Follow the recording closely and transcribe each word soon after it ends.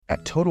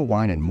At Total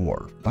Wine &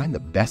 More, find the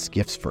best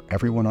gifts for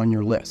everyone on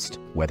your list,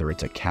 whether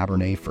it's a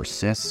Cabernet for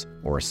sis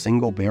or a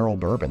single barrel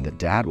bourbon that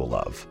Dad will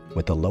love.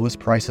 With the lowest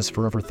prices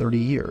for over 30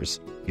 years,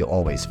 you'll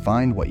always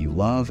find what you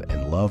love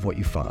and love what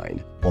you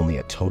find. Only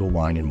at Total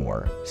Wine &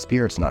 More.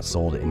 Spirits not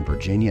sold in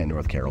Virginia and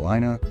North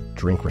Carolina.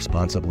 Drink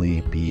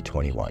responsibly.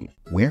 B21.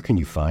 Where can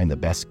you find the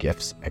best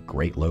gifts at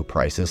great low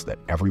prices that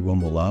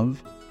everyone will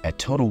love? At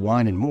Total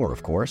Wine & More,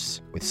 of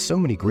course. With so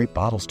many great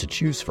bottles to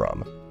choose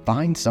from,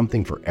 find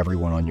something for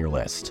everyone on your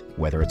list,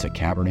 whether it's a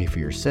Cabernet for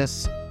your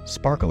sis,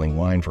 sparkling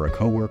wine for a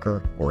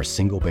coworker, or a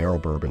single barrel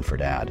bourbon for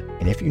Dad.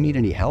 And if you need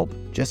any help,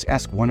 just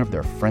ask one of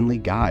their friendly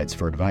guides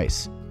for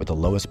advice. With the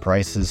lowest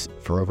prices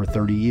for over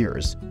 30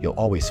 years, you'll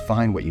always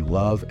find what you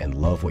love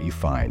and love what you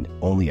find.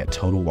 Only at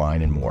Total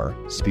Wine & More.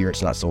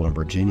 Spirits not sold in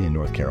Virginia and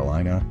North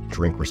Carolina.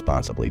 Drink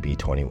responsibly.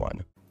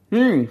 B21.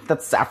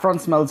 That saffron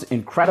smells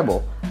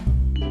incredible.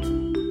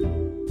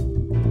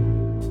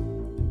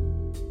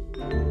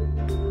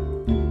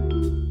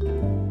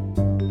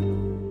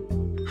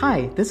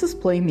 Hi, this is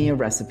Play Me a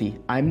Recipe.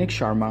 I'm Nick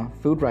Sharma,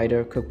 food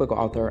writer, cookbook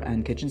author,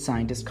 and kitchen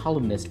scientist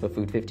columnist for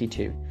Food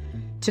 52.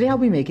 Today I'll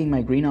be making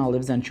my green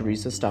olives and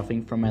chorizo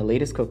stuffing from my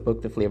latest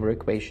cookbook, The Flavor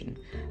Equation.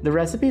 The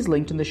recipe is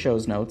linked in the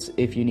show's notes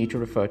if you need to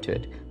refer to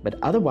it, but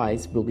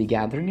otherwise we'll be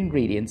gathering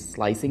ingredients,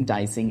 slicing,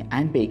 dicing,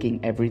 and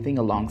baking everything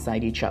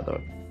alongside each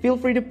other. Feel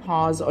free to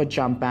pause or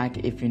jump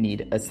back if you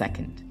need a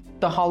second.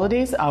 The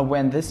holidays are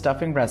when this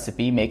stuffing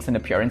recipe makes an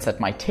appearance at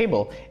my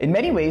table. In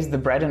many ways, the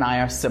bread and I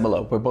are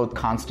similar. We're both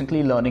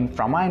constantly learning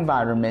from our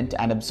environment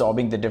and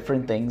absorbing the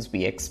different things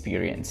we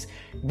experience.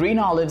 Green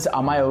olives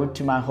are my ode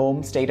to my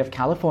home state of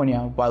California,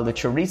 while the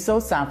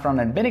chorizo,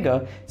 saffron, and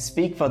vinegar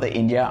speak for the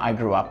India I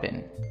grew up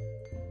in.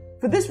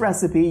 For this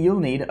recipe,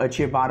 you'll need a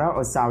ciabatta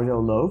or sourdough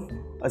loaf,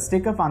 a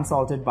stick of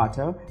unsalted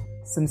butter,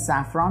 some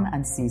saffron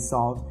and sea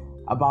salt,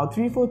 about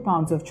 3/4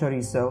 pounds of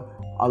chorizo,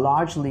 a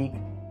large leek,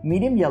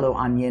 medium yellow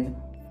onion,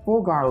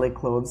 4 garlic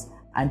cloves,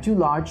 and 2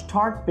 large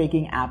tart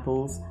baking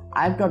apples.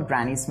 I've got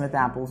Granny Smith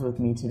apples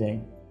with me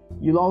today.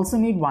 You'll also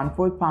need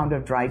 1/4 pound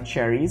of dried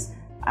cherries,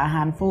 a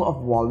handful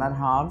of walnut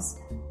halves,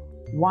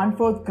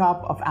 1/4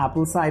 cup of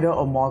apple cider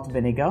or malt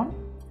vinegar,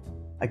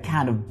 a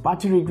can of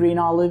buttery green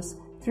olives,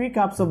 3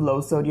 cups of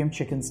low sodium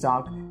chicken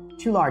stock,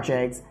 2 large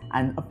eggs,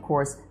 and of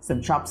course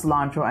some chopped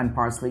cilantro and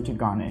parsley to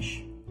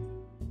garnish.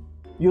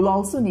 You'll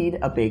also need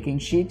a baking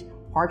sheet,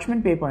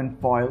 parchment paper and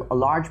foil, a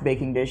large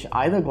baking dish,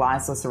 either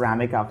glass or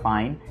ceramic are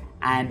fine,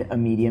 and a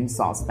medium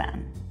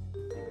saucepan.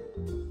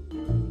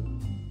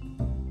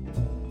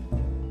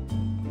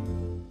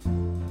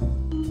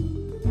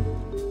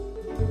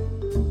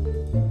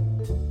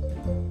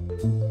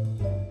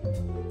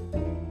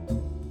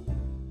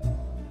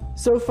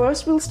 So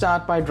first we'll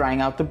start by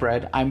drying out the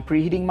bread. I'm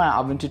preheating my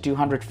oven to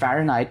 200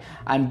 Fahrenheit,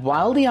 and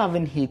while the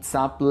oven heats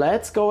up,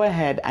 let's go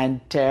ahead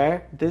and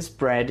tear this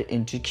bread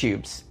into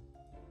cubes.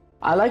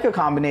 I like a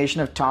combination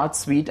of tart,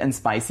 sweet, and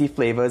spicy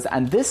flavors,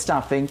 and this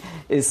stuffing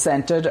is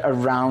centered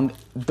around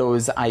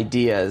those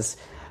ideas.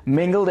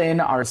 Mingled in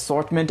are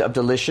assortment of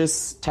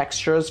delicious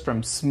textures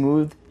from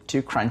smooth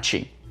to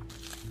crunchy.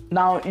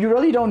 Now, you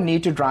really don't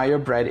need to dry your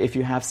bread if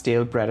you have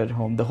stale bread at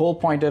home. The whole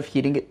point of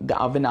heating the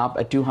oven up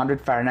at 200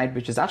 Fahrenheit,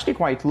 which is actually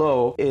quite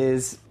low,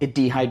 is it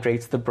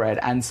dehydrates the bread.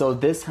 And so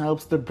this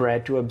helps the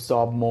bread to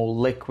absorb more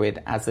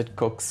liquid as it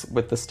cooks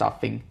with the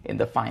stuffing in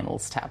the final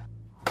step.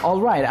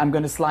 Alright, I'm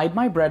going to slide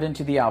my bread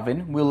into the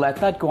oven. We'll let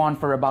that go on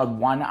for about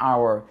 1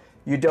 hour.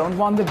 You don't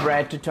want the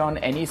bread to turn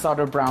any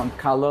sort of brown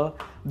color.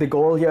 The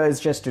goal here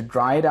is just to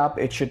dry it up.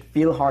 It should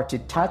feel hard to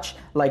touch,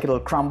 like it'll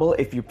crumble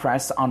if you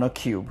press on a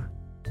cube.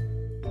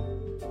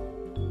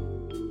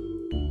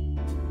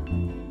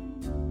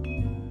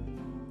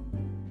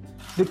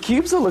 The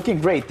cubes are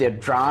looking great. They're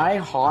dry,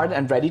 hard,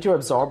 and ready to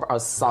absorb our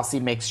saucy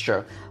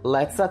mixture.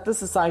 Let's set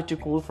this aside to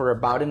cool for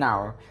about an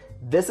hour.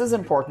 This is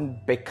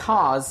important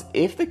because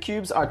if the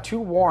cubes are too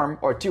warm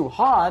or too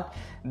hot,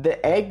 the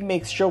egg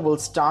mixture will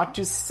start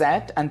to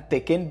set and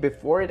thicken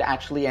before it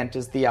actually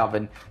enters the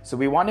oven. So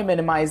we want to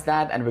minimize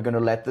that, and we're going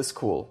to let this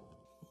cool.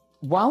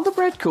 While the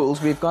bread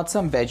cools, we've got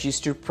some veggies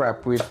to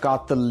prep. We've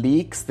got the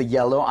leeks, the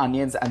yellow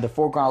onions, and the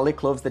 4 garlic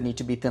cloves that need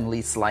to be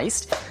thinly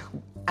sliced.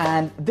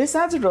 And this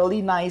adds a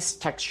really nice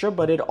texture,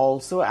 but it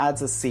also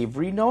adds a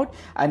savory note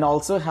and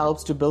also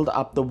helps to build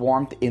up the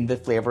warmth in the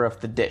flavor of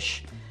the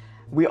dish.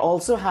 We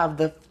also have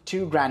the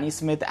 2 Granny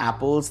Smith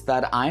apples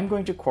that I'm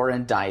going to core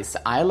and dice.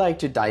 I like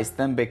to dice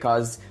them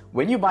because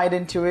when you bite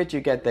into it, you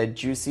get that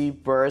juicy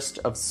burst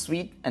of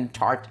sweet and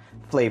tart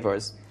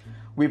flavors.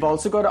 We've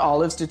also got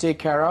olives to take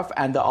care of,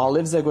 and the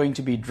olives are going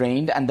to be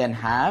drained and then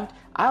halved.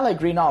 I like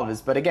green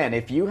olives, but again,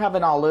 if you have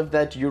an olive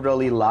that you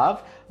really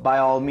love, by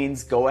all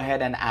means, go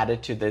ahead and add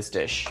it to this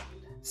dish.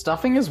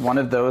 Stuffing is one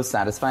of those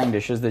satisfying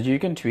dishes that you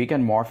can tweak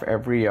and morph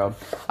every year.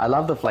 I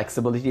love the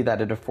flexibility that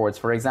it affords.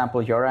 For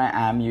example, here I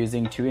am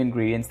using 2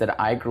 ingredients that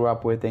I grew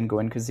up with in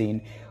Goan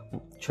cuisine,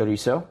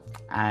 chorizo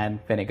and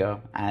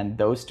vinegar. And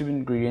those 2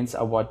 ingredients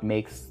are what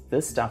makes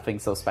this stuffing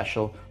so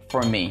special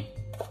for me.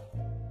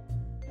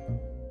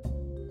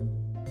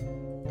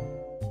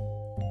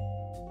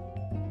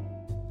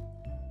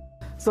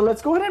 So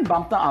let's go ahead and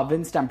bump the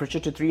oven's temperature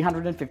to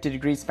 350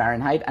 degrees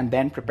Fahrenheit and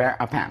then prepare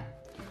a pan.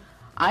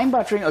 I'm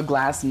buttering a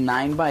glass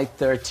 9 by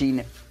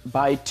 13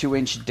 by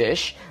 2-inch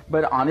dish,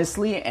 but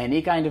honestly,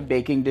 any kind of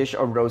baking dish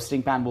or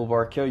roasting pan will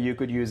work here. You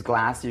could use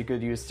glass, you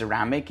could use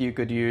ceramic, you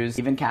could use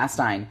even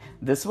cast iron.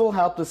 This will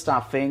help the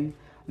stuffing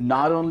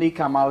not only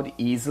come out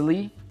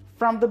easily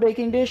from the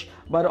baking dish,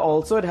 but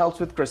also it helps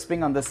with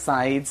crisping on the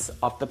sides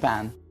of the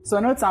pan. So I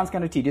know it sounds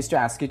kind of tedious to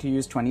ask you to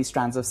use 20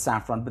 strands of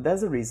saffron, but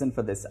there's a reason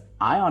for this.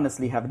 I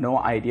honestly have no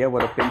idea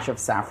what a pinch of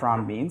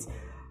saffron means.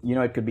 You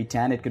know, it could be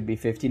 10, it could be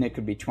 15, it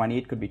could be 20,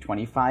 it could be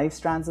 25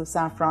 strands of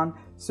saffron.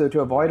 So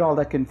to avoid all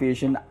that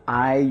confusion,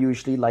 I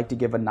usually like to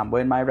give a number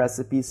in my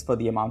recipes for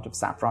the amount of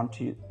saffron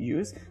to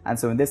use. And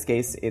so in this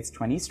case, it's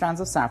 20 strands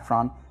of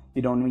saffron.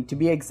 You don't need to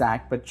be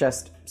exact, but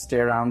just stay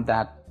around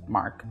that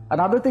mark.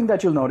 Another thing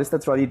that you'll notice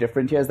that's really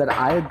different here is that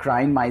I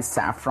grind my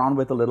saffron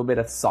with a little bit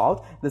of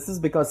salt. This is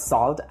because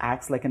salt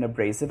acts like an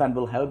abrasive and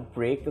will help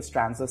break the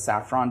strands of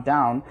saffron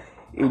down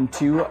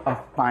into a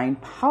fine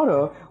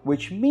powder,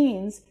 which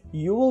means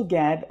you will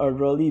get a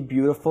really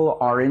beautiful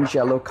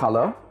orange-yellow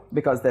color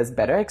because there's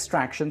better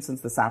extraction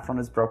since the saffron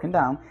is broken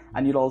down,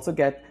 and you'll also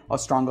get a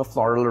stronger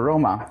floral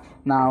aroma.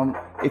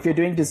 Now, if you're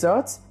doing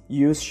desserts,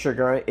 use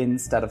sugar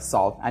instead of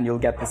salt and you'll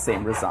get the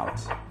same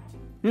result.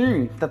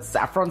 That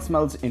saffron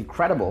smells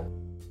incredible.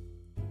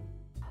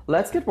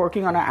 Let's get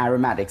working on our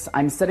aromatics.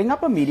 I'm setting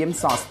up a medium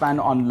saucepan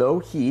on low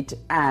heat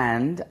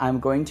and I'm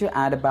going to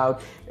add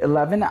about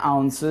 11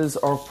 ounces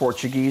of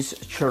Portuguese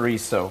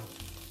chorizo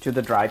to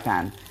the dry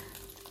pan.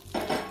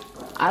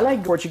 I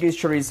like Portuguese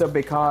chorizo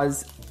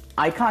because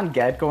I can't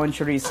get Goan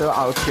chorizo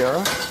out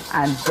here,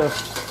 and the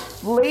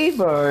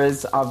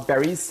flavors are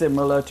very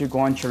similar to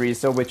Goan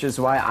chorizo, which is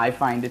why I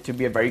find it to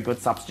be a very good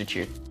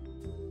substitute.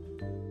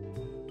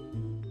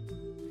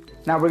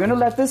 Now we're going to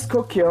let this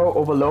cook here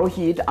over low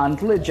heat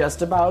until it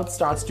just about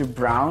starts to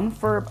brown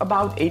for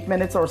about 8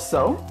 minutes or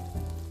so.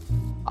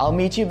 I'll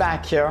meet you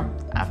back here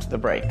after the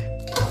break.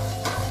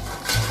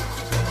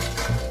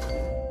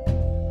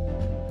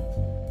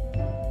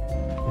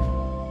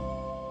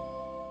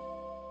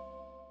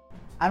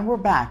 And we're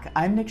back.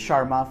 I'm Nick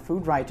Sharma,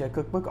 food writer,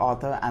 cookbook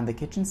author, and the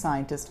kitchen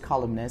scientist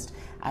columnist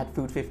at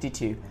Food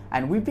 52.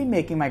 And we've been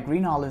making my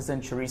green olives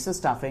and chorizo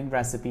stuffing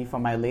recipe for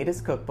my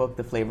latest cookbook,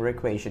 The Flavor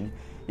Equation.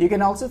 You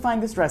can also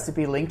find this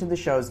recipe linked in the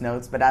show's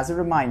notes, but as a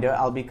reminder,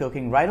 I'll be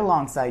cooking right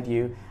alongside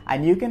you,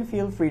 and you can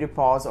feel free to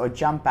pause or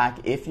jump back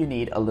if you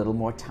need a little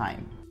more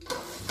time.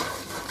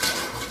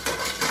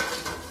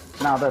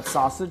 Now that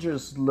sausage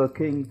is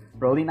looking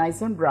really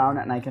nice and brown,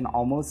 and I can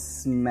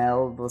almost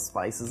smell the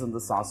spices in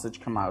the sausage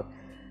come out.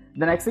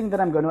 The next thing that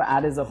I'm going to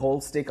add is a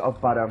whole stick of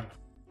butter.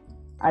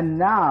 And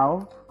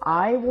now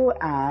I will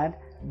add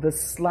the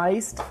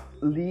sliced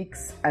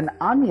leeks and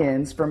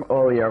onions from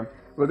earlier.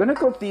 We're going to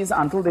cook these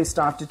until they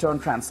start to turn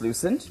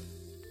translucent.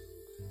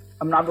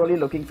 I'm not really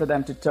looking for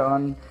them to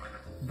turn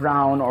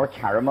brown or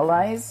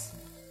caramelize.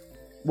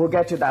 We'll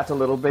get to that a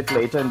little bit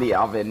later in the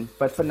oven.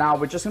 But for now,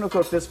 we're just going to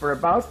cook this for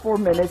about 4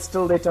 minutes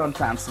till they turn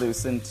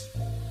translucent.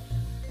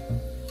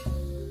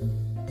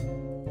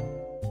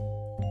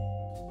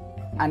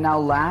 And now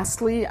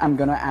lastly, I'm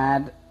going to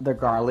add the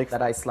garlic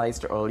that I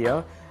sliced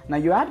earlier. Now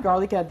you add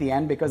garlic at the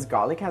end because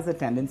garlic has a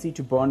tendency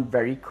to burn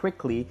very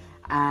quickly,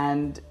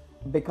 and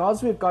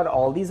because we've got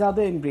all these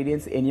other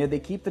ingredients in here, they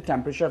keep the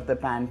temperature of the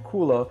pan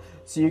cooler,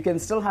 so you can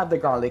still have the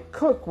garlic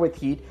cook with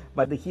heat,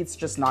 but the heat's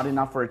just not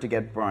enough for it to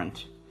get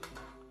burnt.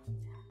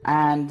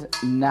 And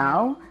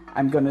now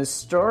I'm going to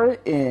stir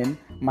in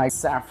my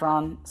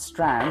saffron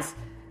strands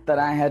that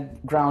I had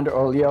ground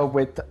earlier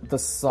with the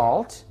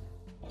salt.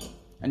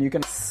 And you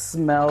can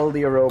smell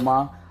the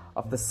aroma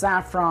of the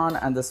saffron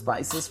and the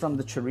spices from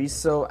the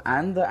chorizo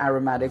and the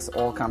aromatics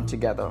all come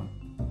together.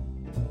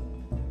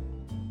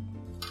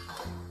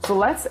 So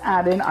let's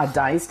add in our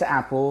diced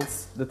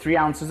apples, the 3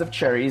 ounces of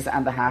cherries,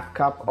 and the half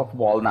cup of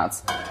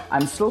walnuts.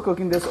 I'm still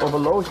cooking this over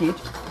low heat,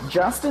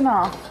 just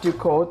enough to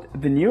coat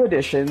the new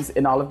additions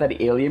in all of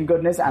that allium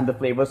goodness and the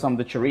flavors from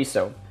the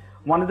chorizo.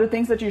 One of the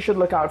things that you should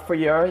look out for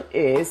here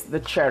is the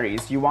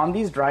cherries. You want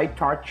these dried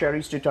tart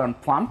cherries to turn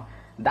plump.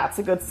 That's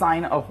a good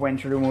sign of when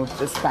to remove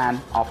this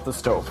pan off the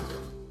stove.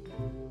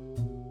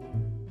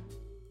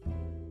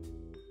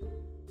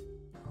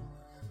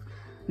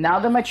 Now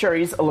that my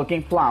cherries are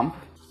looking plump,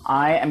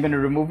 I am going to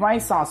remove my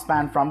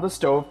saucepan from the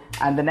stove,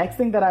 and the next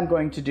thing that I'm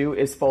going to do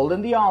is fold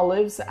in the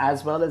olives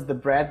as well as the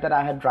bread that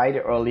I had dried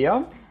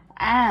earlier,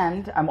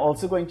 and I'm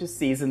also going to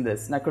season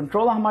this. Now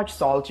control how much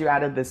salt you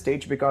add at this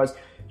stage because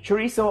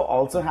chorizo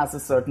also has a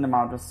certain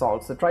amount of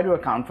salt, so try to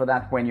account for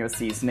that when you're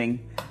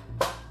seasoning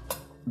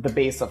the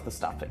base of the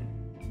stuffing.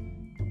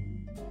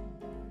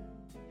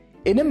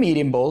 In a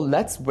medium bowl,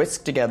 let's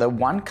whisk together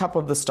 1 cup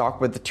of the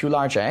stock with the 2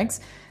 large eggs.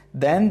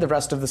 Then the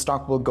rest of the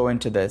stock will go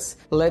into this.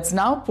 Let's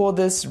now pour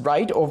this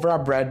right over our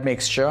bread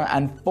mixture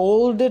and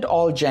fold it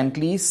all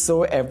gently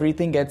so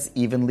everything gets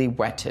evenly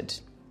wetted.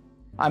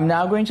 I'm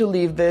now going to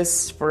leave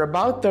this for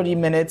about 30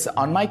 minutes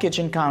on my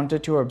kitchen counter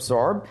to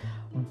absorb.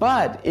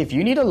 But if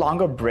you need a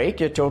longer break,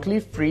 you're totally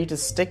free to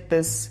stick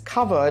this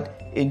covered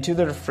into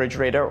the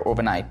refrigerator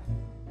overnight.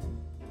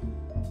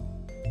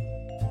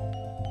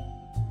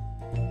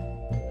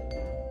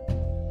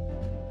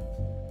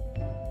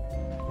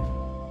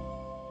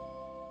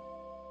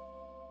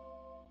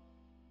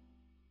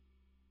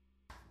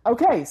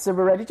 Okay, so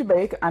we're ready to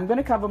bake. I'm going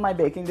to cover my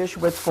baking dish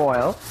with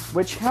foil,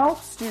 which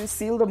helps to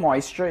seal the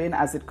moisture in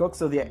as it cooks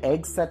so the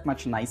eggs set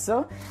much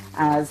nicer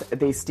as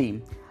they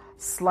steam.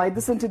 Slide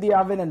this into the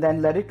oven and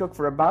then let it cook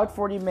for about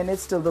 40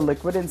 minutes till the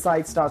liquid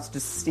inside starts to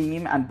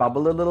steam and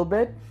bubble a little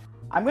bit.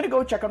 I'm going to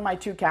go check on my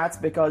 2 cats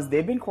because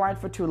they've been quiet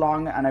for too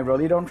long and I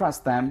really don't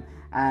trust them.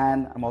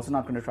 And I'm also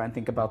not going to try and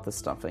think about the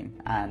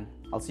stuffing. And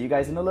I'll see you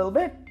guys in a little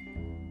bit.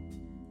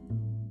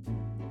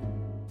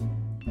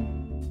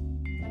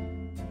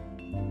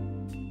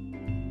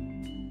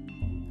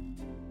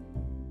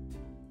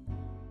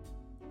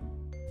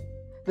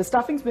 The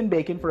stuffing's been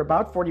baking for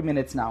about 40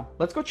 minutes now.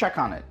 Let's go check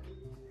on it.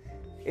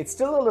 It's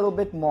still a little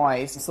bit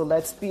moist, so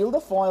let's peel the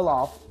foil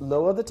off,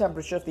 lower the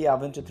temperature of the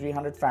oven to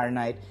 300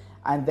 Fahrenheit,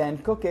 and then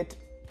cook it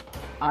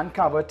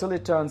uncovered till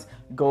it turns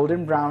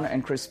golden brown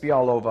and crispy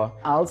all over.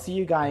 I'll see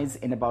you guys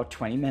in about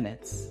 20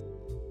 minutes.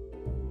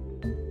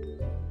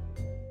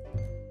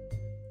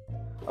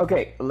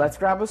 Okay, let's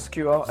grab a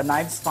skewer. A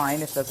knife's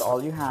fine if that's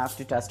all you have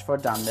to test for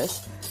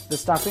doneness. The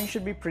stuffing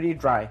should be pretty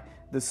dry.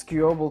 The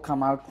skewer will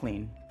come out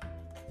clean.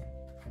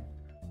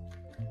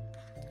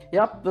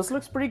 Yep, this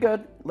looks pretty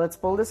good. Let's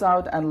pull this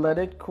out and let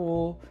it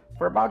cool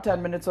for about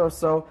 10 minutes or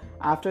so.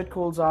 After it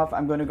cools off,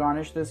 I'm going to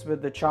garnish this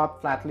with the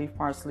chopped flat leaf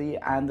parsley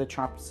and the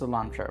chopped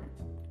cilantro.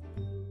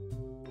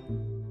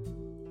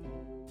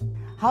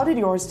 How did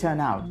yours turn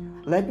out?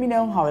 Let me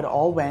know how it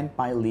all went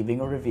by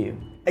leaving a review.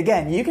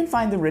 Again, you can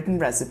find the written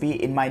recipe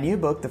in my new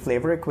book, The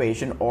Flavor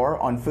Equation, or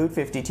on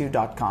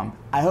food52.com.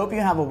 I hope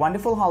you have a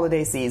wonderful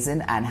holiday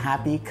season and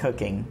happy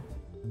cooking.